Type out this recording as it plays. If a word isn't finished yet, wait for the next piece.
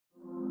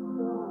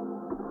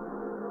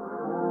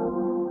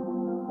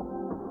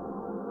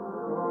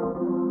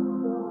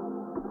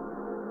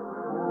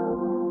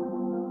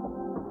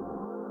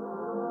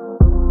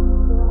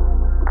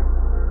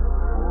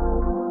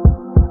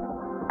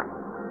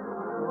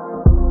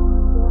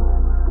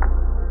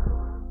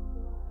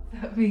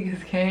up,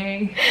 Migas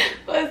gang?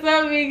 What's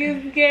up,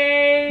 Migas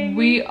gang?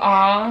 We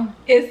are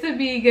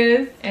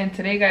ISSAMIGAS, and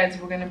today, guys,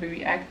 we're gonna be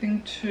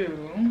reacting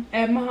to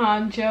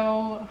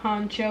Huncho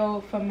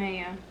for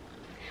Mayor.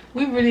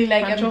 We really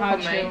like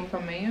Huncho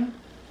for Mayor.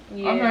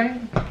 Yeah. Alright.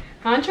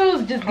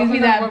 Huncho just gives me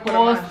that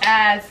boss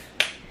ass,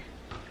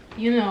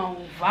 you know,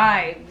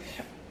 vibes.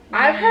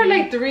 I've heard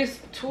like two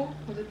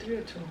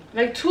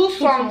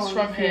songs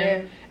from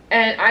him. Yeah.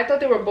 And I thought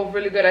they were both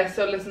really good. I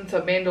still listen to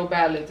Bando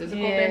Ballads. Is it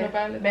called Bando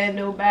Ballads?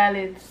 Bando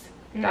Ballads.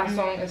 That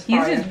song is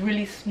fire. He's just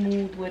really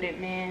smooth with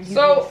it, man.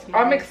 So,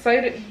 I'm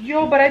excited.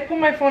 Yo, but I put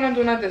my phone on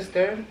Do Not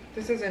Disturb.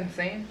 This is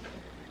insane.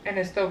 And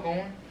it's still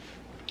going.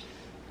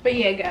 But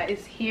yeah,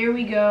 guys, here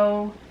we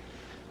go.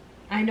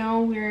 I know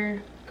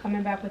we're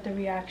coming back with the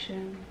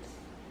reactions.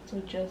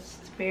 So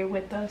just bear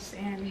with us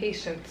and...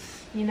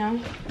 patience. You know?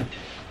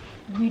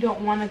 We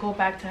don't want to go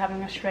back to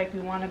having a strike.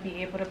 We want to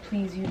be able to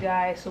please you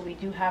guys, so we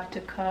do have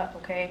to cut,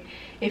 okay?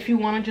 If you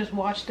want to just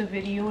watch the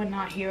video and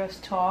not hear us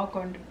talk,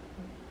 or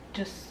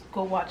just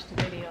go watch the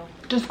video.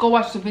 Just go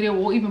watch the video.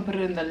 We'll even put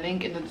it in the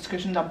link in the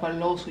description down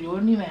below, so you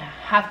wouldn't even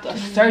have to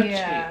search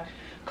it.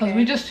 Because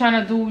we're just trying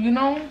to do, you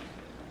know?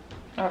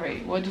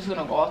 Alright, we're just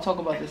gonna go. I'll talk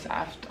about this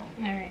after.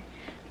 Alright,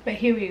 but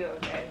here we go,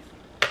 guys.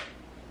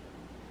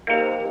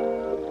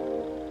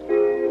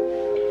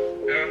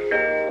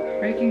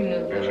 Breaking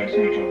news.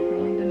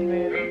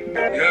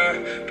 Yeah,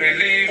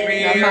 believe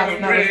me, I'm a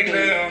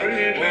bricklayer.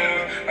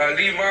 I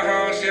leave my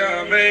house,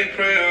 yeah, I make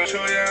prayer.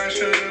 Sure, yeah, I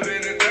should have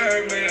been a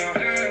third mayor.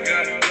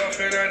 Yeah,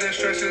 laughing at the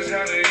stresses,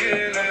 how the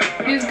year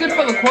later. He's good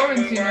for the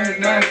quarantine on his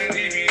mask.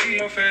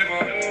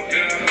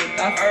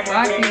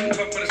 I'm on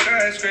top of the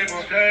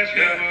skyscraper.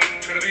 Yeah,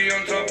 trying to be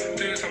on top,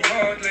 doing some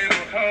hard labor.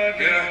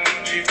 Yeah,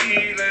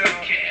 GP later.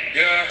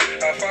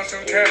 Yeah, I found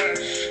some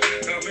cash.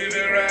 Don't be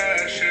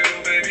rash,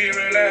 baby,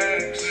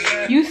 relax.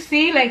 You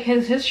see, like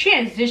his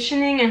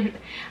transitioning, and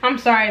I'm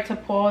sorry to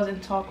pause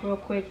and talk real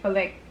quick, but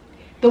like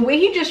the way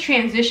he just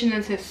transitions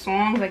into his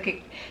songs,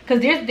 like, because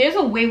there's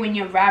a way when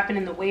you're rapping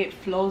and the way it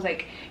flows,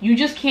 like you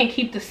just can't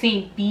keep the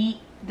same beat,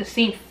 the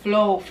same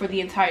flow for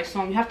the entire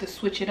song. You have to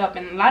switch it up,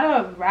 and a lot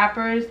of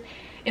rappers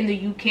in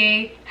the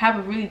UK have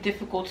a really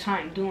difficult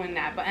time doing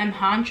that. But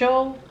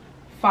Huncho,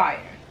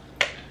 fire.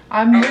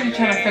 I'm really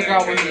trying to figure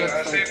out what he looks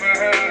like.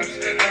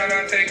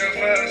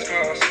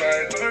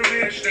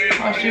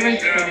 Oh, she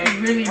makes pretty.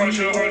 Really,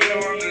 Huncho,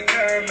 I'm the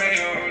damn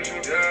mayor.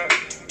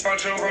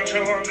 Huncho, I'm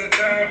the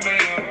damn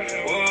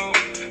mayor. Whoa,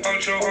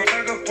 Huncho,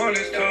 like a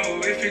police toe.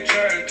 If you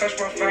try and touch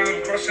my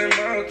fam, crossing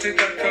my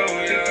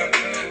tic-tac-toe, yeah.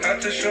 Had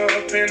to show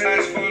up in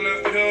eyes full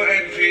of pure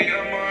envy.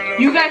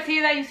 You guys see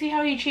that? You see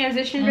how he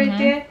transitioned right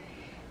there?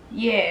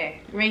 Yeah,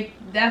 right.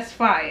 That's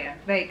fire.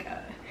 Like,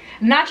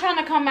 not trying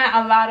to come at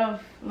a lot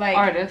of like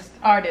artists,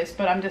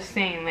 but I'm just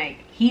saying, like,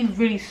 he's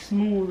really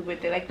smooth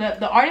with it. Like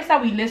the artists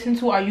that we listen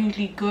to are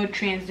usually good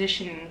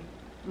transitioning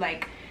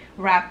like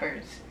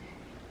rappers.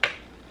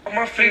 On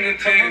my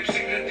fingertips,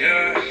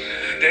 yeah.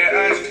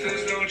 Their eyes,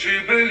 there's no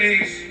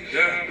jubilees,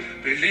 yeah.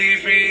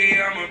 Believe me,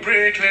 I'm a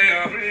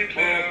bricklayer.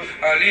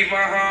 I leave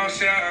my house,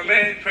 yeah, I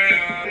make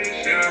prayer,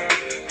 yeah.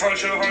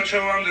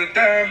 Huncho, I'm the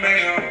damn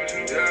mayor,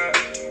 yeah.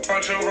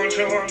 Huncho, I'm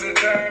the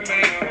damn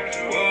mayor.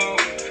 Whoa,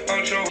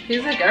 Huncho.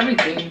 He's like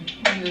everything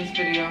in this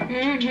video.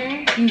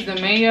 He's the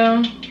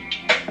mayor.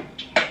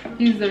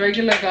 He's the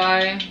regular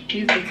guy.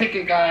 He's the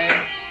ticket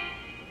guy.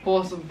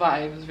 Boss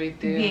vibes right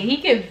there. Yeah, he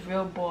gives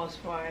real boss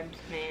vibes,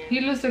 man. He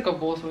looks like a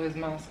boss with his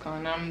mask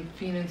on. I'm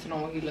feeling to know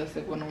what he looks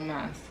like with no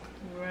mask.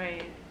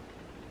 Right.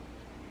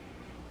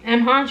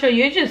 And Huncho,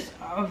 you're just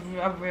a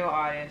real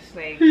artist.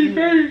 Like you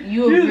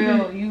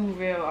a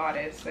real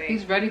artist. Like,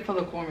 he's ready for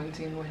the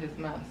quarantine with his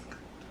mask.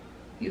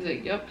 He's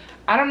like, yep.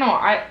 I don't know.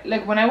 I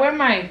like when I wear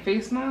my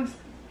face mask,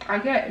 I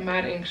get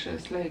mad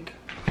anxious. Like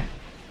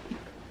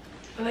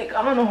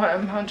I don't know how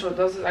Huncho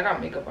does it. I got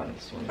makeup on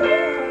this one.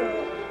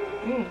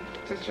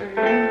 This right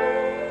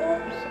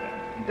here.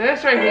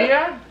 This right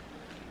here.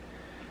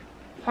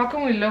 How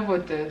can we live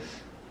with this?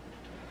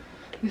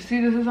 You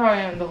see, this is how I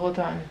am the whole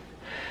time.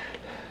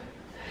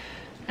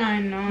 I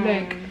know.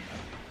 Like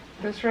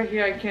this right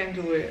here, I can't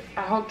do it.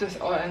 I hope this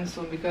all ends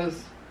soon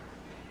because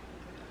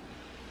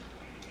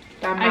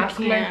that mask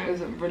length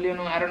is really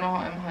annoying. I don't know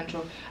how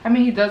Huncho. I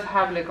mean, he does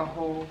have like a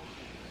whole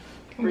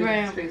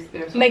space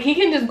there. So. Like he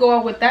can just go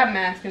out with that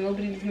mask and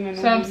nobody's gonna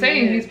know. So I'm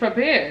saying he's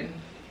prepared.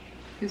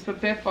 He's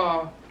prepared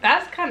for.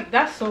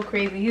 That's so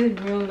crazy. He's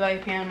real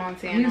life Hannah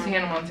Montana. He's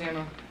Hannah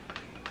Montana.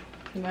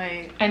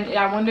 Like, and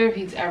I wonder if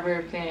he's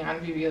ever planning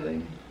on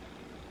revealing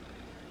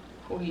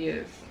who he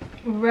is.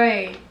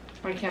 Right.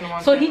 Like Hannah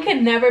Montana. So he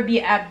can never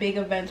be at big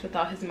events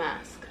without his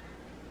mask.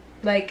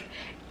 Like,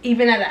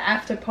 even at an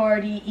after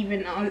party,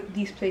 even on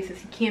these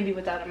places, he can't be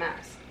without a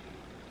mask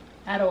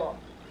at all.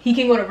 He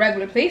can go to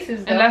regular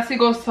places though. Unless he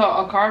goes to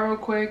a car real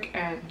quick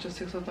and just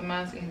takes off the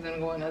mask and he's gonna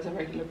go in as a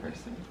regular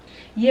person.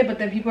 Yeah, but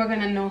then people are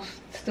gonna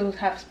still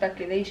have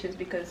speculations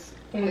because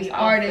only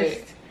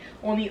artists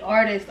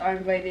are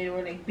invited,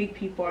 or like big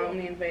people are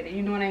only invited.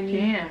 You know what I mean?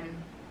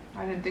 Damn,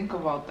 I didn't think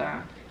about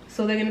that.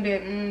 So they're gonna be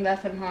like,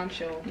 that's a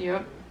Huncho.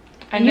 Yep.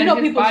 And you then know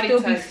his people body still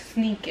be type.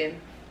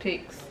 sneaking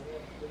pics.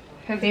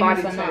 His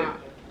Famous body or type. not.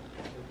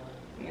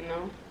 You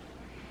know?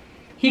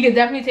 He could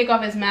definitely take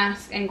off his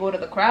mask and go to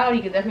the crowd.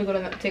 He could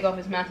definitely take off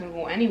his mask and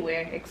go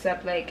anywhere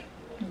except like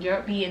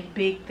Yep. be in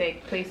big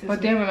like places. But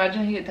damn,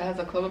 imagine he has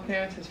a club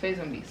appearance, his face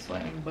gonna be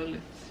sweating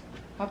bullets.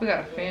 Probably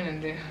got a fan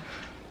in there.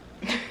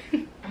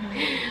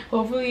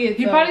 Hopefully it's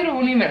He probably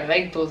don't even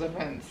like those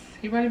events.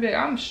 He probably be like,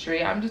 I'm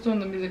straight, I'm just doing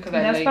the music because I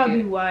like it. That's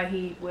probably why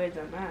he wears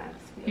a mask.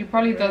 He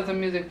probably does the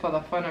music for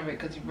the fun of it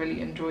because he really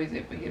enjoys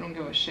it, but he don't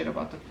give a shit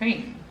about the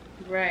fame.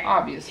 Right.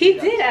 Obviously.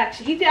 He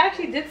actually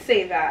did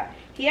say that.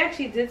 He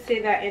actually did say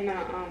that in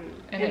a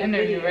in an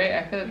interview, video. right?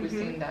 I feel like we've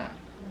seen that.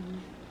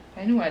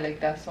 I knew I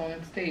liked that song.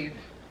 It's Dave.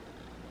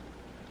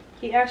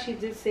 He actually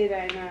did say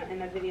that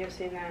in a video,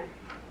 saying that,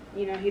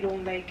 you know, he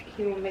don't like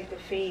the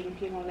fame.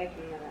 He don't like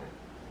none of that.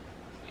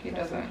 He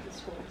doesn't.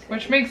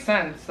 Which Which makes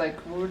sense. Like,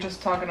 we were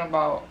just talking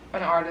about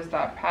an artist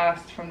that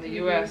passed from the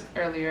US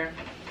earlier.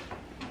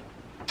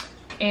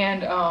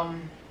 And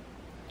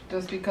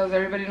just because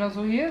everybody knows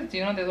who he is,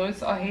 you know, there's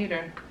always a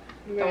hater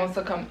that wants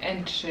to come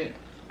end shit.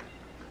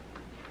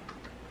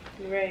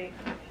 Right.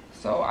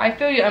 So I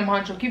feel you,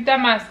 Huncho. Keep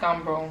that mask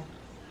on, bro.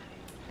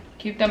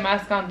 Keep that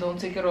mask on. Don't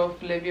take it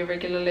off. Live your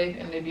regular life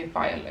and live your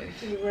fire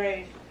life.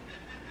 Right.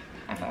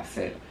 And that's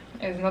it.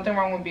 There's nothing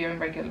wrong with being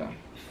regular.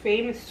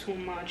 Fame is too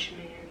much,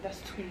 man.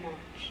 That's too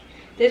much.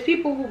 There's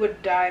people who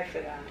would die for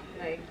that.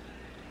 Like,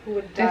 who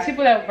would die. There's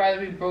people that would rather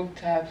be broke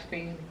to have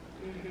fame.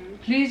 Mm-hmm.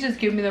 Please just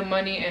give me the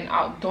money and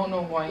I don't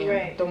know who I am.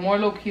 Right. The more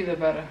low key, the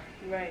better.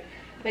 Right.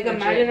 Like,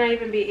 Legit. imagine not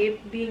even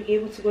being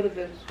able to go to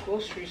the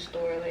grocery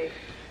store. Like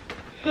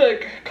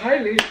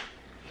Kylie.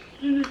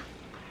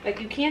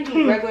 Like you can't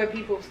do regular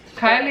people's stuff.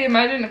 Kylie,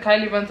 imagine if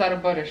Kylie runs out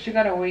of butter. She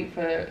gotta wait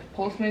for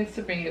Postmates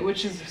to bring it,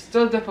 which is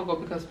still difficult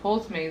because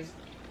Postmates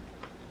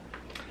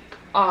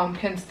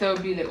can still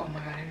be like, oh my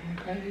god, I know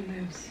where Kylie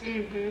lives.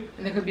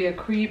 And there could be a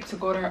creep to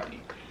go to her.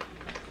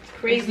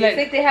 Crazy. It's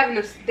like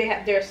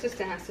their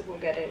assistant has to go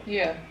get it.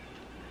 Yeah.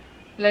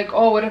 Like,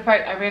 oh, what if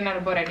I ran out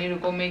of butter? I need to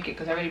go make it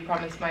because I already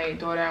promised my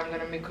daughter I'm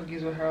gonna make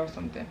cookies with her or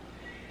something.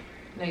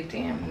 Like,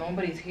 damn,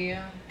 nobody's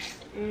here.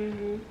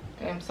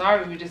 I'm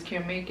sorry, we just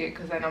can't make it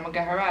because then I'm gonna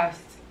get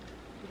harassed.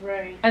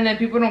 Right. And then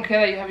people don't care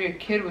that you have your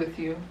kid with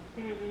you.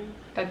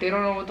 That they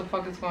don't know what the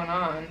fuck is going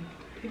on.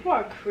 People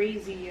are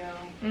crazy,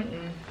 yo.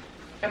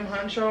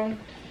 Huncho,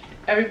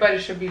 everybody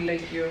should be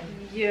like you.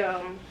 Yeah.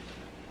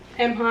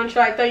 Huncho,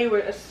 I thought you were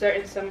a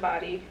certain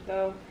somebody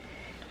though.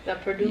 The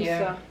producer.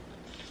 Yeah.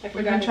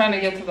 We've been trying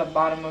to get to the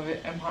bottom of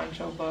it,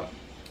 Huncho, but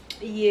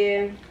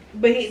yeah.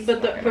 But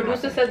the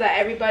producer says that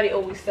everybody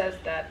always says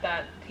that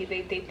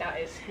they think that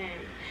is him.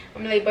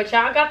 I'm like, but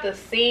y'all got the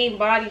same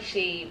body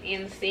shape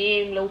and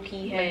same low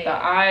key head. like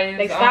the eyes.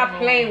 Like, stop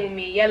playing with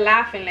me. You're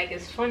laughing like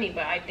it's funny,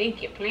 but I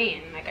think you're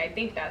playing. Like, I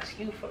think that's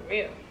you for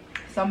real.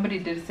 Somebody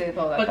did say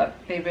though that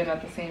they've been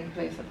at the same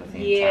place at the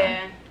same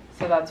time.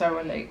 So that's why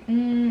we're like,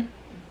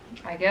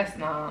 I guess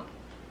not.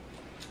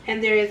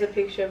 And there is a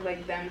picture of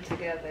like them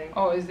together.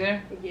 Oh, is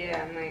there?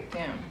 Yeah, I'm like,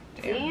 damn.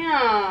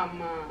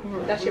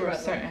 That's we your were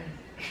brother. certain.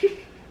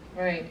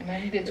 Right,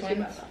 imagine they're twins.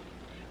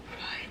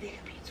 Right, they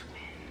could be twins.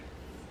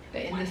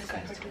 They're in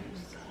disguise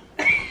twins.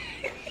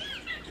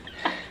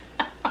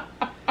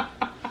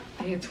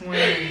 They're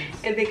twins.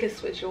 And they could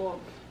switch off.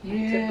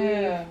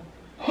 Yeah.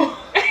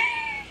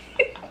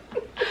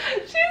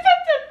 She's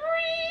had to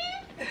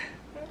breathe.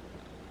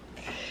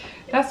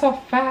 That's a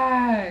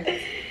fact.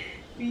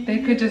 They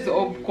could just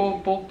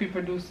go both be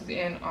producers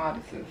and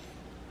artists.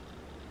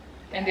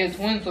 And they're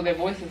twins, so their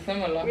voice is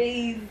similar.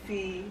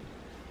 Crazy.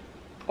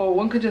 Or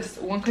one could just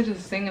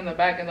sing in the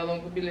back and the other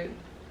one could be like,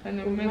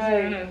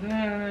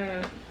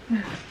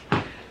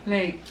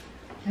 like,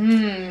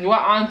 what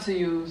aunt to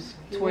use?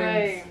 Twins.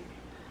 Right.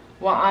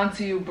 What aunt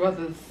to you,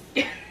 brothers?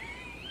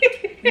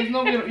 There's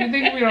no, you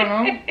think we don't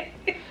know?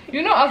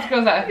 You know us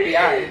girls are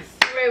FBIs.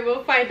 Right,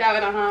 we'll find out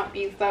in a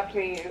heartbeat. Stop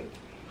playing.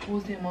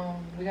 Who's their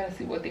mom? We gotta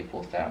see what they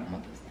posted on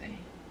Mother's Day.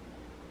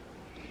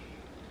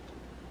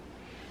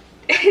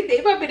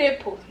 They probably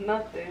didn't post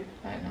nothing.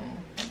 I know.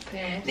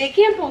 Damn. They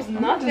can't post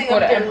nothing of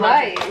their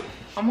life.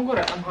 I'm gonna go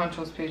to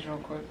Huncho's page real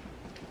quick.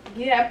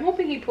 Yeah, I'm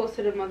hoping he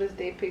posted a Mother's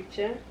Day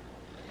picture.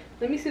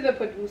 Let me see the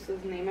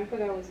producer's name. I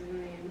forgot what's his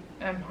name.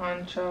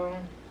 Huncho.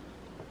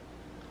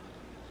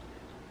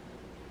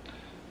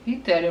 He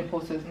didn't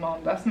post his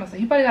mom. That's messed up.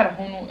 He probably got a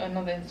whole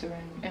another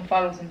Instagram and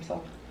follows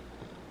himself.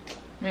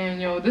 Man,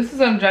 yo, this is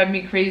gonna drive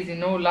me crazy.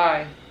 No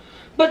lie.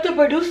 But the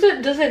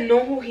producer doesn't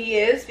know who he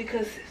is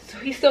because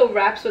he still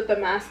raps with the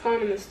mask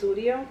on in the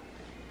studio.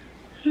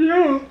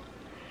 Yeah,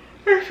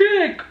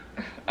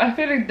 I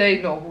feel like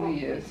they know who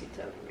he is.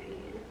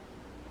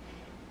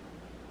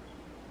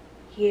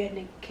 Yeah,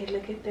 Nick,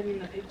 look at them in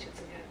the picture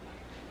together.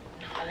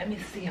 Oh, let me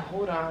see.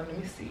 Hold on. Let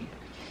me see.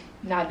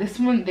 Nah, this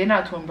one, they're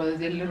not twin brothers.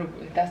 They're little.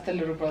 That's the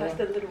little brother. That's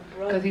the little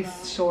brother. Because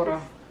he's shorter.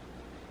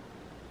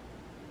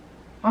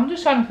 I'm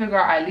just trying to figure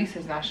out at least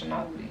his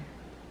nationality.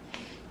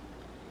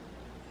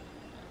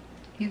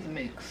 He's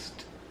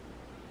mixed.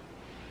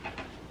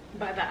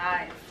 By the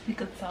eyes, you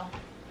could tell.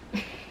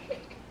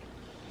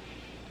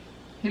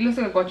 He looks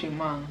like a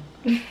Guachiman.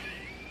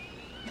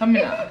 Tell me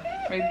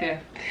that. Right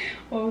there.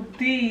 Oh,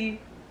 D.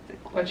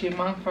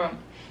 Guachiman from...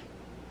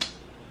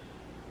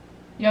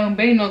 Young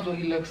Bay knows what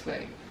he looks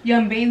like.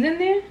 Young Bane's in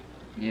there?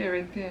 Yeah,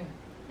 right there.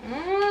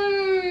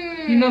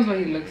 He knows what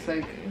he looks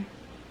like.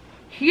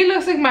 He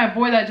looks like my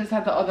boy that just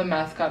had the other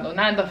mascot though.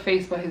 Not in the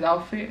face, but his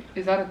outfit.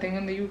 Is that a thing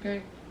in the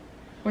UK?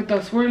 With the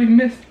swirly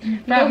mist.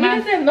 No, he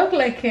doesn't look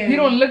like him. He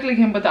don't look like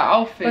him, but the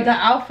outfit. But the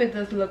outfit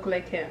does look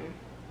like him.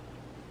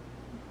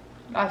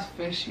 That's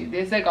fishy.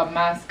 There's like a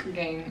mask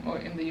gang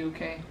in the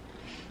UK.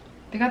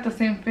 They got the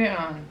same fit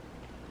on.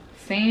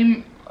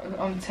 Same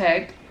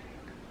tech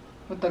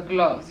with the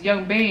gloves.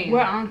 Young Bane.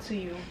 We're on to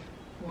you.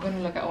 We're gonna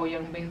look at all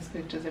Young Bane's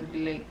pictures and be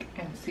like,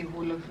 and see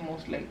who looks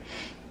most like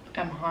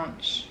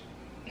Hunch.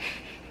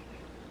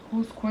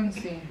 Who's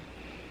Quincy?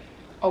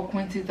 Oh,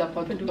 Quincy's the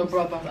brother.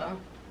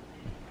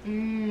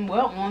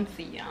 We're on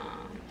to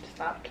y'all.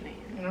 Stop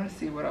playing. Let me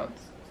see what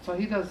else. So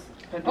he does.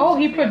 Oh,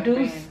 he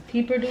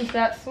produced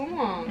that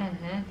song.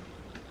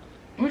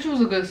 Which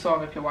was a good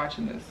song if you're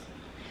watching this.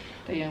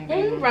 The Young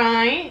Bane.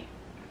 Alright.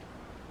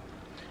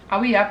 Are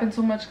we yapping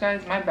too much,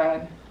 guys? My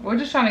bad. We're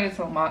just trying to get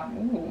to the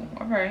bottom. Ooh,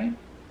 alright.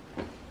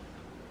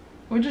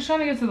 We're just trying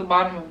to get to the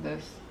bottom of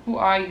this. Who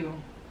are you?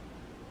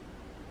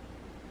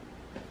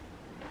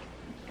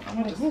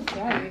 Who's that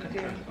right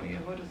there? Oh yeah,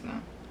 what is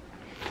that?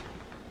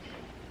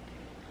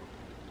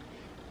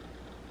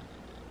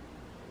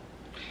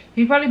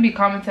 He probably be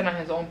commenting on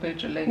his own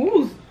picture like,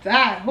 who's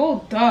that?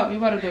 Hold up. We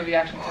about to do a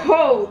reaction to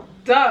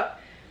Hold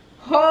up.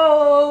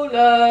 Hold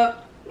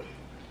up.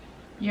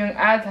 Young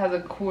Ads has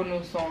a cool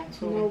new song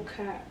too. No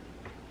cap.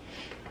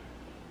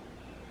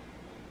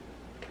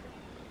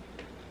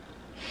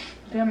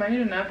 Damn, I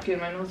need a napkin.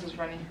 My nose is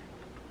running.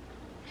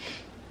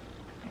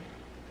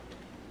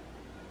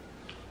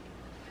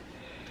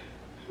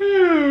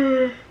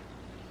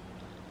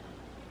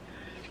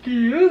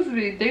 Excuse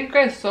me. Thank you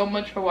guys so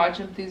much for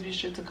watching. Please be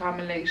sure to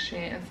comment, like,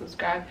 share, and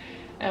subscribe.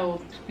 And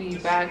we'll be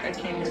back. I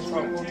can't even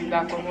talk. We'll be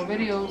back with more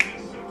videos.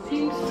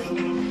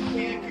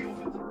 Peace.